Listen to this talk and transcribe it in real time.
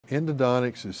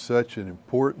Endodontics is such an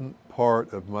important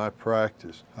part of my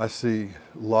practice. I see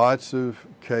lots of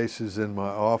cases in my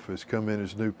office come in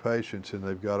as new patients and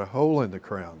they've got a hole in the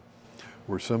crown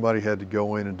where somebody had to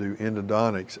go in and do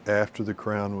endodontics after the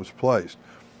crown was placed.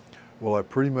 Well, I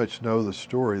pretty much know the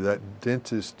story. That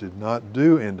dentist did not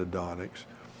do endodontics,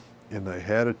 and they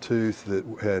had a tooth that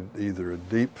had either a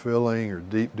deep filling or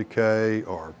deep decay,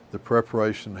 or the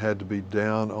preparation had to be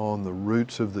down on the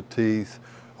roots of the teeth,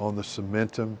 on the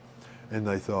cementum, and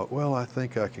they thought, well, I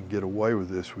think I can get away with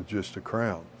this with just a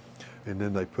crown. And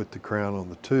then they put the crown on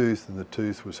the tooth, and the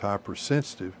tooth was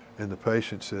hypersensitive, and the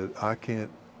patient said, I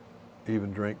can't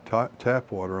even drink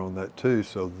tap water on that tooth.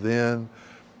 So then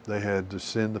they had to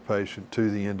send the patient to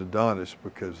the endodontist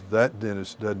because that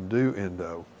dentist doesn't do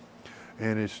endo.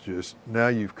 And it's just, now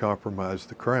you've compromised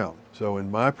the crown. So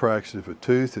in my practice, if a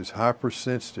tooth is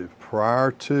hypersensitive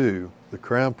prior to the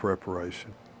crown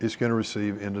preparation, it's going to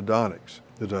receive endodontics.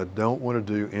 Because I don't want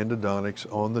to do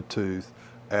endodontics on the tooth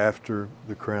after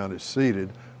the crown is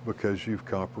seated because you've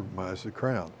compromised the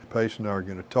crown. The patient and I are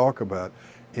going to talk about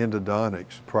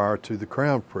endodontics prior to the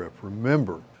crown prep.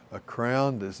 Remember, a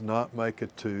crown does not make a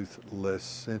tooth less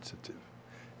sensitive.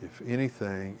 If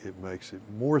anything, it makes it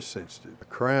more sensitive. A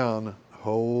crown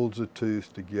holds a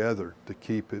tooth together to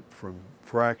keep it from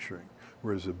fracturing,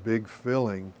 whereas a big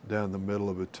filling down the middle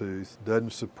of a tooth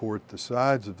doesn't support the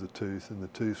sides of the tooth, and the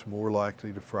tooth's more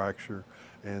likely to fracture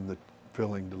and the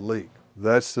filling to leak.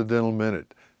 That's the Dental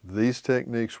Minute. These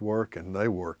techniques work, and they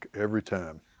work every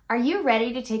time. Are you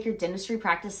ready to take your dentistry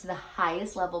practice to the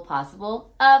highest level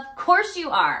possible? Of course you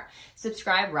are.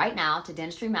 Subscribe right now to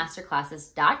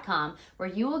dentistrymasterclasses.com, where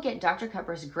you will get Dr.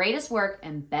 Cutbirth's greatest work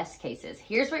and best cases.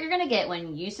 Here's what you're going to get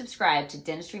when you subscribe to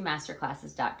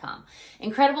dentistrymasterclasses.com.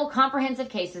 Incredible comprehensive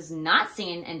cases not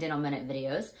seen in Dental Minute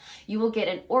videos. You will get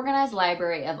an organized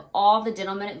library of all the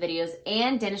Dental Minute videos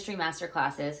and Dentistry Master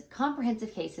Classes,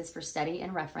 comprehensive cases for study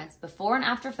and reference, before and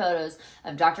after photos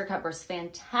of Dr. Cutbirth's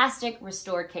fantastic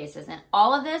restored cases. And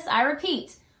all of this, I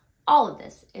repeat, all of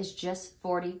this is just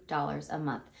 $40 a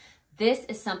month. This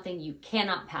is something you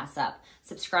cannot pass up.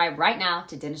 Subscribe right now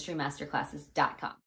to dentistrymasterclasses.com.